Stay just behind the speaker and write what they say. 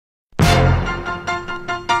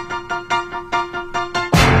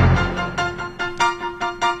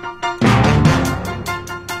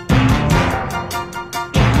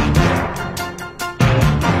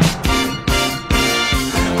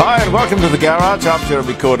morning, welcome to the garage. I'm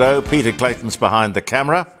Jeremy Cordeaux. Peter Clayton's behind the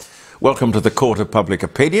camera. Welcome to the Court of Public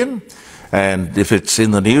Opinion. And if it's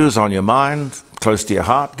in the news, on your mind, close to your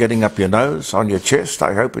heart, getting up your nose, on your chest,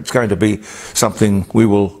 I hope it's going to be something we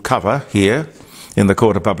will cover here in the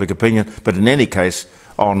Court of Public Opinion. But in any case,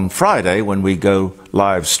 on Friday, when we go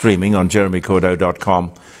live streaming on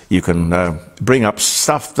jeremycordeaux.com, you can bring up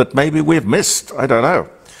stuff that maybe we've missed. I don't know.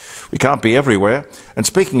 We can't be everywhere. And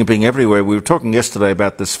speaking of being everywhere, we were talking yesterday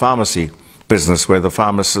about this pharmacy business where the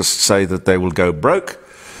pharmacists say that they will go broke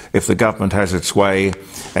if the government has its way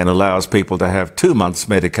and allows people to have 2 months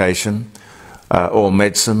medication or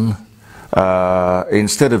medicine.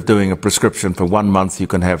 Instead of doing a prescription for 1 month, you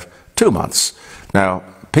can have 2 months. Now,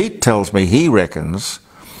 Pete tells me he reckons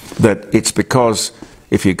that it's because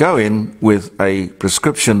if you go in with a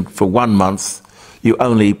prescription for 1 month,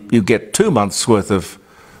 you get 2 months worth of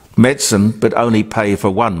medicine, but only pay for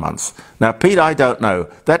 1 month. Now, Pete, I don't know.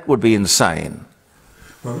 That would be insane.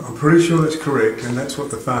 Well, I'm pretty sure that's correct, and that's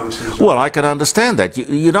what the pharmacists... Well, I can understand that.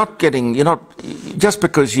 You're not just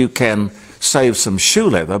because you can save some shoe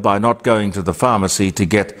leather by not going to the pharmacy to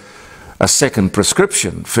get a second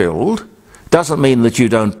prescription filled, doesn't mean that you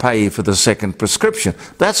don't pay for the second prescription.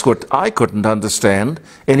 That's what I couldn't understand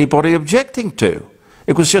anybody objecting to.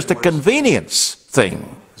 It was just a convenience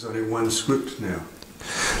thing. There's only one script now.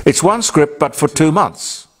 It's one script, but for 2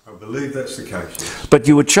 months. I believe that's the case, yes. But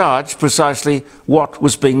you would charge precisely what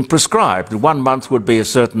was being prescribed. 1 month would be a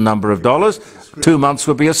certain number of dollars, 2 months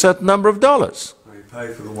would be a certain number of dollars. You pay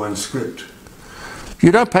for the one script.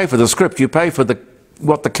 You don't pay for the script, you pay for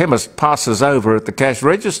what the chemist passes over at the cash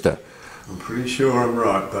register. I'm pretty sure I'm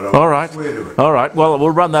right, but All right. swear to it. All right, well, we'll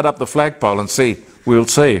run that up the flagpole and see. We'll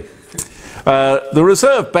see. The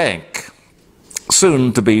Reserve Bank,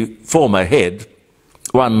 soon to be former head,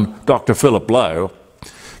 one Dr. Phillip Lowe,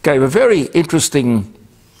 gave a very interesting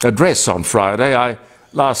address on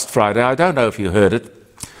last Friday, I don't know if you heard it,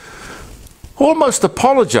 almost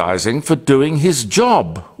apologising for doing his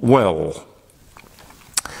job well.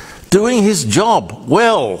 Doing his job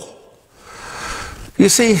well. You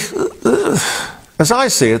see, as I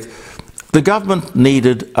see it, the government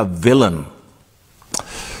needed a villain.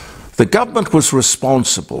 The government was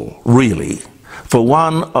responsible, really, for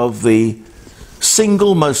one of the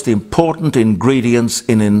single most important ingredients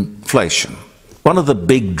in inflation, one of the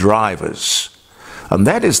big drivers, and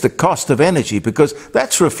that is the cost of energy, because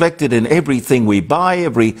that's reflected in everything we buy,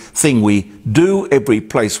 everything we do, every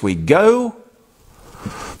place we go.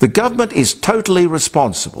 The government is totally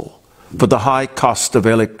responsible for the high cost of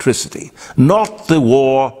electricity, not the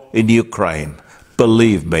war in Ukraine.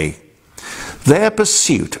 Believe me, their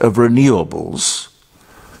pursuit of renewables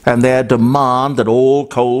and their demand that all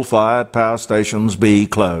coal-fired power stations be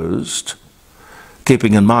closed,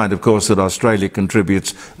 keeping in mind, of course, that Australia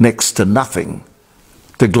contributes next to nothing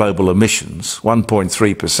to global emissions,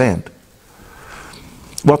 1.3%.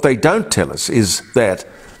 What they don't tell us is that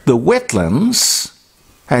the wetlands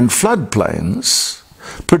and floodplains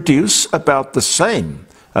produce about the same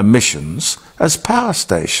emissions as power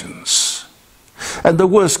stations. And the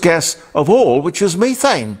worst gas of all, which is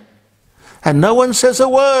methane. And no one says a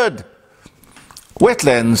word.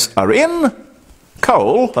 Wetlands are in,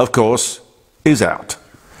 coal, of course, is out.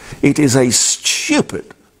 It is a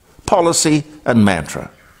stupid policy and mantra.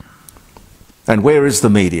 And where is the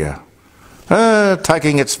media?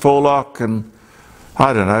 Taking its forelock and,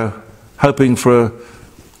 I don't know, hoping for a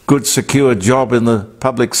good, secure job in the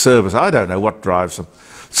public service. I don't know what drives them.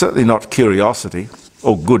 Certainly not curiosity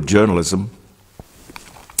or good journalism.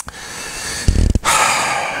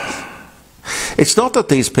 It's not that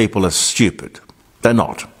these people are stupid. They're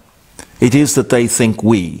not. It is that they think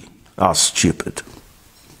we are stupid.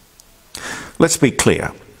 Let's be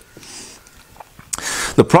clear.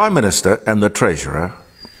 The Prime Minister and the Treasurer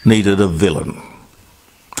needed a villain.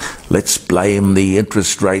 Let's blame the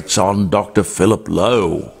interest rates on Dr. Phillip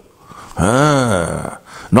Lowe.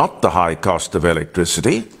 Not the high cost of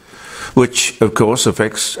electricity, which, of course,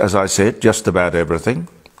 affects, as I said, just about everything.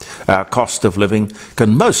 Our cost of living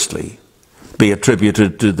can mostly be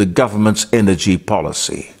attributed to the government's energy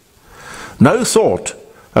policy. No thought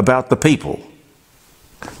about the people,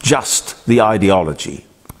 just the ideology.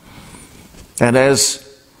 And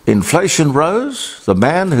as inflation rose, the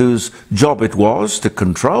man whose job it was to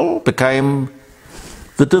control became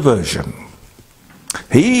the diversion.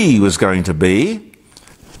 He was going to be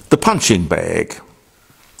the punching bag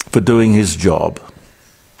for doing his job.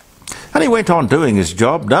 And he went on doing his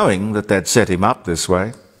job, knowing that they'd set him up this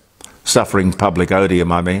way. Suffering public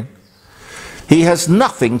odium, I mean. He has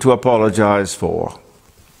nothing to apologise for.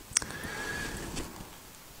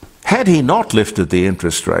 Had he not lifted the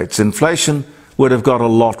interest rates, inflation would have got a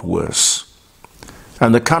lot worse,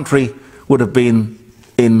 and the country would have been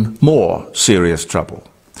in more serious trouble.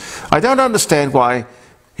 I don't understand why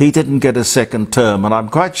he didn't get a second term, and I'm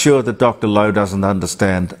quite sure that Dr. Lowe doesn't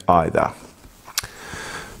understand either.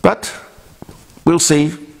 But we'll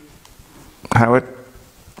see how it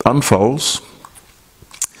unfolds.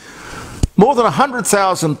 More than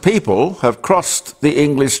 100,000 people have crossed the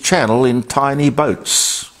English Channel in tiny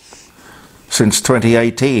boats since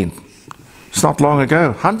 2018. It's not long ago.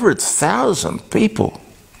 100,000 people.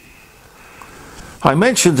 I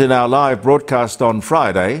mentioned in our live broadcast on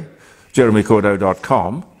Friday,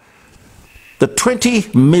 jeremycordeaux.com, that 20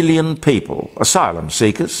 million people, asylum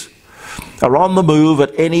seekers, are on the move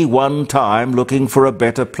at any one time looking for a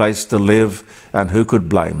better place to live, and who could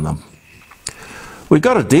blame them? We've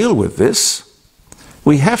got to deal with this.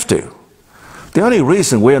 We have to. The only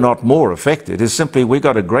reason we're not more affected is simply we've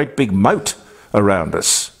got a great big moat around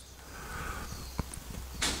us.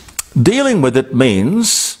 Dealing with it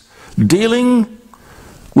means dealing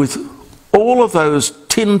with all of those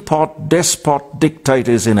tin pot, despot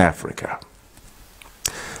dictators in Africa.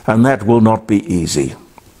 And that will not be easy.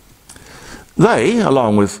 They,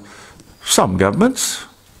 along with some governments,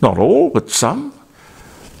 not all, but some,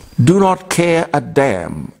 do not care a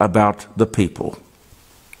damn about the people.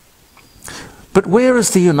 But where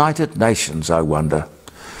is the United Nations, I wonder?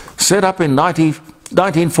 Set up in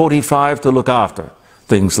 1945 to look after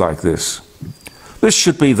things like this. This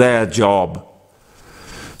should be their job.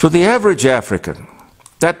 For the average African,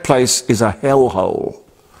 that place is a hellhole.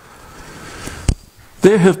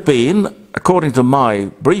 There have been, according to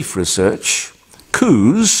my brief research,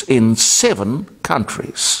 coups in 7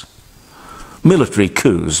 countries. Military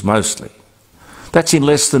coups, mostly. That's in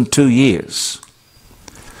less than 2 years.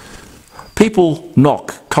 People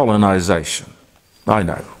knock colonisation. I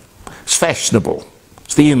know. It's fashionable.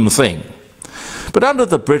 It's the in thing. But under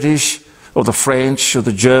the British, or the French, or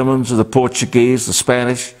the Germans, or the Portuguese, the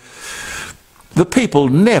Spanish, the people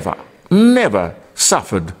never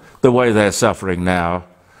suffered the way they're suffering now.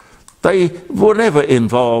 They were never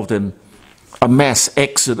involved in a mass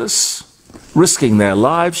exodus, risking their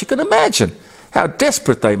lives. You can imagine how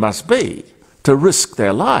desperate they must be to risk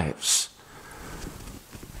their lives.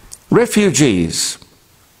 Refugees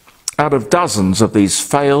out of dozens of these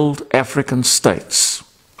failed African states,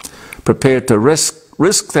 prepared to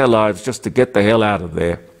risk their lives just to get the hell out of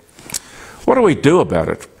there. What do we do about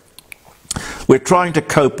it? We're trying to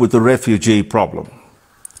cope with the refugee problem.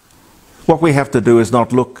 What we have to do is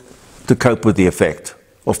not look to cope with the effect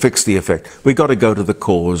or fix the effect. We've got to go to the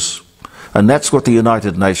cause. And that's what the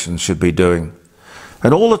United Nations should be doing.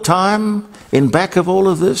 And all the time, in back of all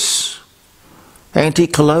of this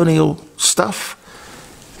anti-colonial stuff,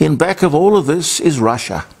 in back of all of this is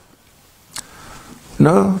Russia. You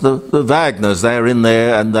know, the Wagners, they're in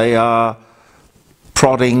there and they are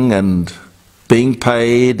prodding and being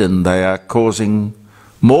paid, and they are causing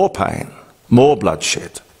more pain, more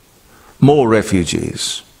bloodshed, more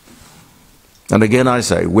refugees. And again I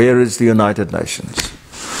say, where is the United Nations?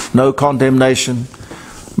 No condemnation.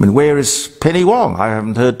 I mean, where is Penny Wong? I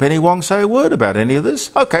haven't heard Penny Wong say a word about any of this.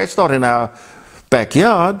 Okay, it's not in our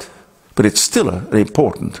backyard, but it's still an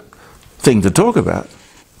important thing to talk about.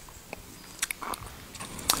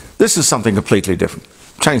 This is something completely different.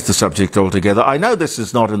 Change the subject altogether. I know this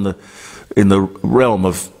is not in the realm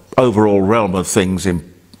of overall realm of things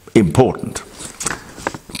important.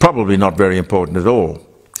 Probably not very important at all.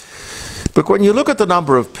 But when you look at the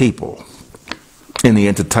number of people in the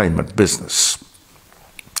entertainment business,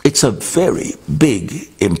 it's a very big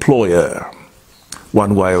employer,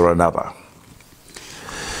 one way or another.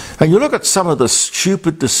 And you look at some of the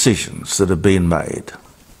stupid decisions that have been made,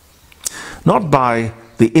 not by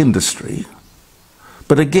the industry,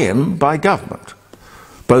 but again by government,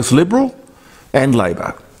 both Liberal and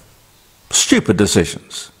Labour. Stupid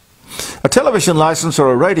decisions. A television licence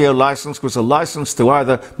or a radio licence was a licence to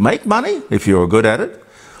either make money, if you were good at it,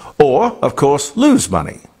 or, of course, lose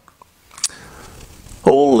money.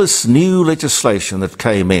 All this new legislation that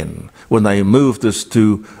came in when they moved us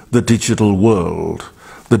to the digital world,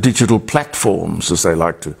 the digital platforms, as they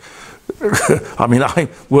like to. I mean, I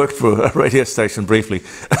worked for a radio station briefly,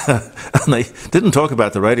 and they didn't talk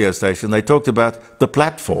about the radio station, they talked about the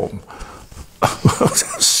platform.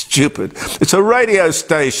 Stupid. It's a radio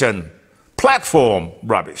station. Platform.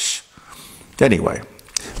 Rubbish. Anyway,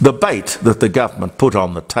 the bait that the government put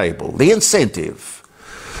on the table, the incentive,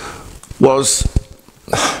 was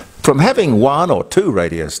from having 1 or 2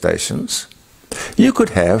 radio stations, you could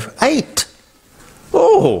have 8.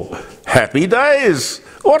 Oh, happy days!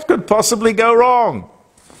 What could possibly go wrong?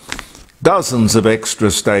 dozens of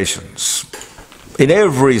extra stations in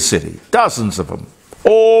every city, dozens of them,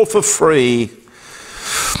 all for free.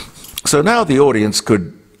 So now the audience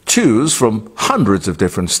could choose from hundreds of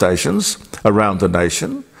different stations around the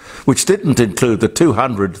nation, which didn't include the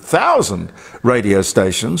 200,000 radio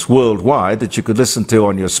stations worldwide that you could listen to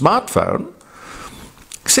on your smartphone.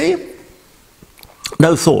 See?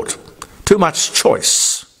 No thought. Too much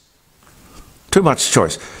choice. Too much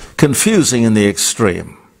choice. Confusing in the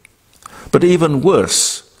extreme. But even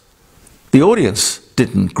worse, the audience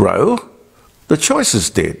didn't grow, the choices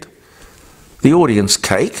did. The audience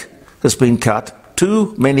cake has been cut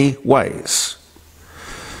too many ways.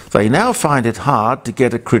 They now find it hard to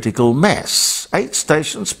get a critical mass. 8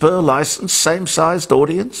 stations per licence, same-sized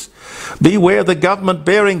audience. Beware the government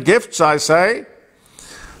bearing gifts, I say.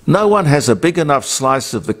 No one has a big enough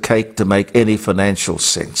slice of the cake to make any financial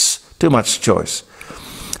sense. Too much choice.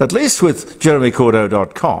 At least with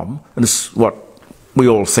jeremycordeaux.com, and this is what we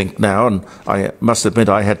all think now, and I must admit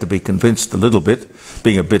I had to be convinced a little bit,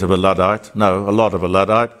 being a bit of a Luddite, no, a lot of a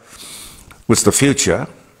Luddite, was the future.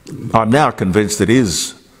 I'm now convinced it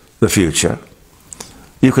is the future.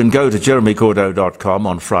 You can go to jeremycordeaux.com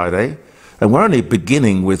on Friday, and we're only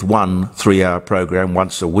beginning with one 3-hour program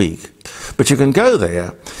once a week. But you can go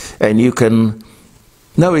there and you can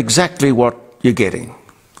know exactly what you're getting.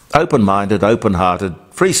 Open-minded, open-hearted,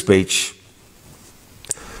 free speech,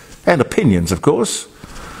 and opinions, of course.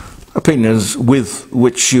 Opinions with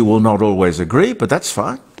which you will not always agree, but that's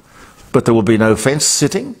fine. But there will be no fence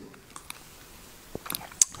sitting.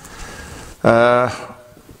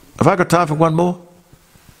 Have I got time for one more?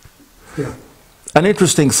 Yeah. An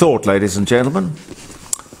interesting thought, ladies and gentlemen.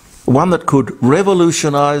 One that could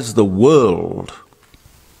revolutionise the world.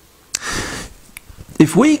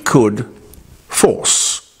 If we could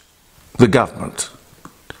force the government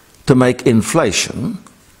to make inflation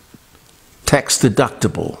tax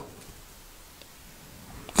deductible.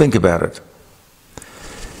 Think about it.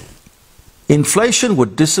 Inflation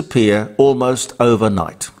would disappear almost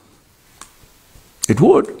overnight. It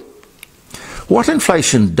would. What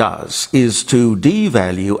inflation does is to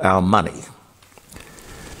devalue our money.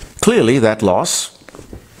 Clearly that loss,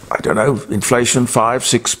 I don't know, inflation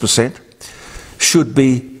 5–6%, should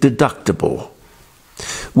be deductible.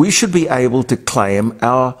 We should be able to claim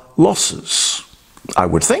our losses, I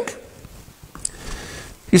would think.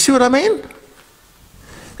 You see what I mean?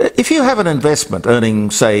 If you have an investment earning,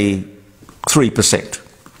 say, 3%,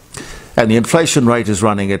 and the inflation rate is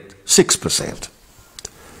running at 6%,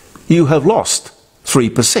 you have lost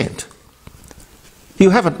 3%.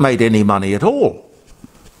 You haven't made any money at all.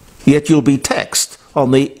 Yet you'll be taxed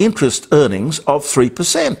on the interest earnings of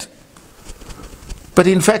 3%. But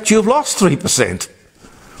in fact you've lost 3%,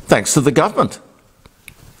 thanks to the government.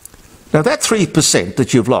 Now that 3%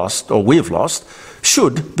 that you've lost, or we've lost,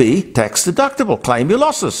 should be tax deductible. Claim your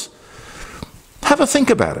losses. Have a think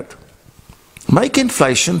about it. Make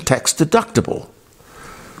inflation tax deductible.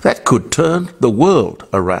 That could turn the world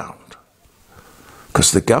around.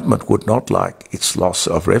 Because the government would not like its loss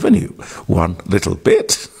of revenue one little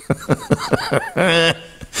bit.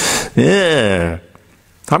 Yeah.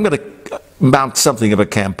 I'm going to mount something of a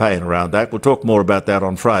campaign around that. We'll talk more about that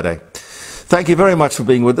on Friday. Thank you very much for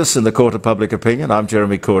being with us in the Court of Public Opinion. I'm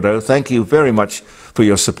Jeremy Cordeaux. Thank you very much for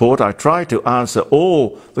your support. I try to answer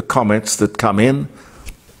all the comments that come in.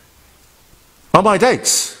 Oh, my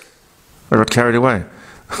dates. I got carried away.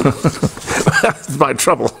 My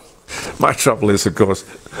trouble. My trouble is, of course,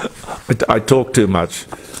 I talk too much,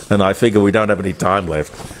 and I figure we don't have any time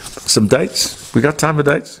left. Some dates? We got time for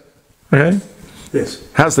dates? Okay? Yes.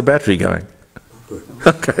 How's the battery going? Good.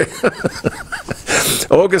 Okay.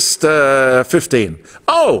 August 15.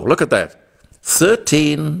 Oh, look at that.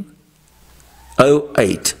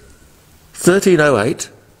 1308. 1308.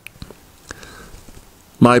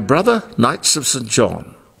 My brother, Knights of St.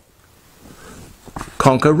 John.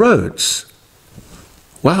 Conquer Rhodes.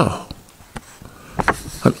 Wow.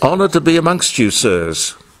 An honour to be amongst you,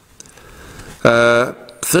 sirs.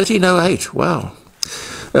 1308, wow.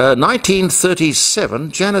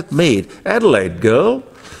 1937, Janet Mead, Adelaide girl.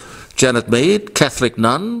 Janet Mead, Catholic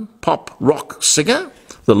nun, pop rock singer,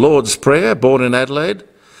 The Lord's Prayer, born in Adelaide.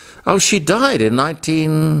 Oh, she died in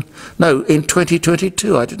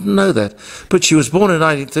 2022. I didn't know that. But she was born in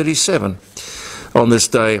 1937 on this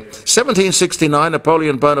day. 1769,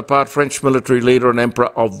 Napoleon Bonaparte, French military leader and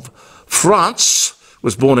emperor of France,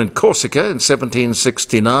 was born in Corsica in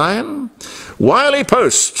 1769. Wiley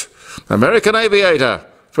Post, American aviator,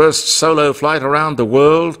 first solo flight around the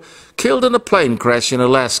world, killed in a plane crash in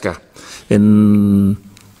Alaska. He's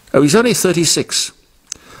only 36.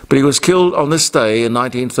 But he was killed on this day in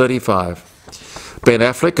 1935. Ben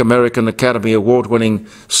Affleck, American Academy Award-winning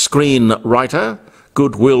screenwriter,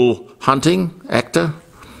 Good Will Hunting, actor,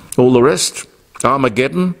 all the rest,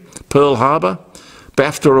 Armageddon, Pearl Harbor,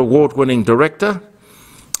 BAFTA Award-winning director,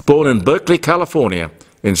 born in Berkeley, California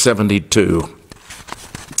in '72.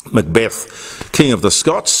 Macbeth, King of the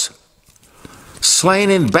Scots, slain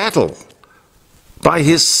in battle by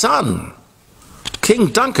his son, King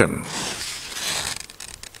Duncan.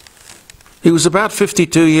 He was about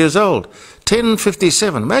 52 years old,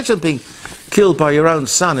 1057. Imagine being killed by your own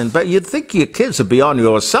son in battle. You'd think your kids would be on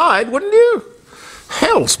your side, wouldn't you?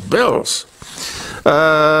 Hell's bells.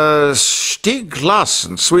 Stig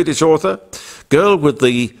Larsson, Swedish author, Girl with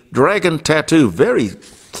the Dragon Tattoo, very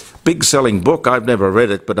big-selling book. I've never read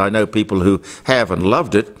it, but I know people who have and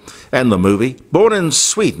loved it, and the movie. Born in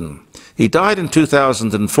Sweden. He died in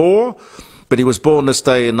 2004, but he was born this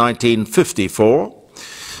day in 1954.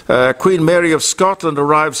 Queen Mary of Scotland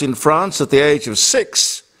arrives in France at the age of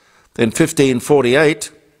 6 in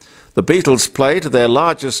 1548. The Beatles play to their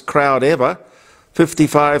largest crowd ever,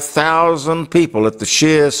 55,000 people at the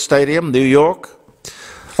Shea Stadium, New York.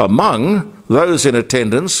 Among those in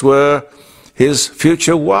attendance were his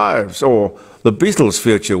future wives, or the Beatles'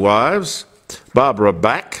 future wives, Barbara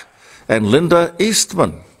Bach and Linda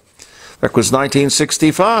Eastman. That was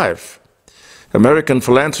 1965. American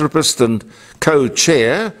philanthropist and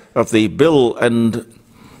co-chair of the Bill and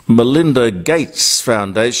Melinda Gates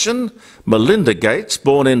Foundation, Melinda Gates,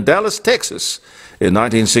 born in Dallas, Texas in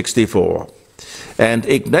 1964. And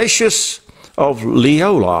Ignatius of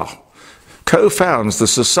Loyola co-founds the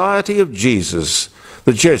Society of Jesus,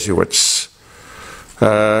 the Jesuits,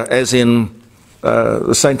 as in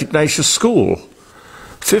the St. Ignatius School,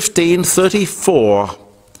 1534.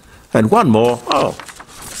 And one more,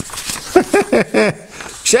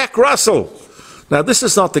 Jack Russell. Now, this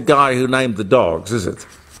is not the guy who named the dogs, is it?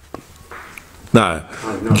 No.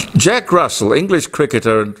 Jack Russell, English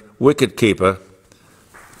cricketer and wicket-keeper.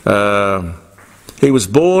 He was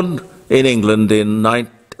born in England in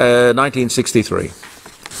 1963.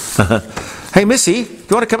 Hey, Missy, do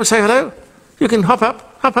you want to come and say hello? You can hop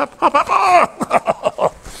up, hop up, hop up.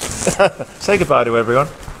 Oh! Say goodbye to everyone.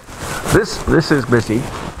 This is Missy.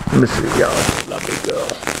 Missy, oh, lovely girl.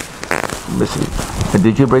 Missy. And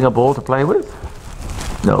did you bring a ball to play with?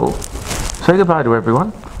 No. Say goodbye to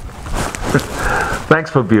everyone. Thanks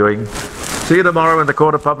for viewing. See you tomorrow in the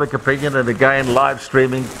Court of Public Opinion, and again live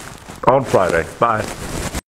streaming on Friday. Bye.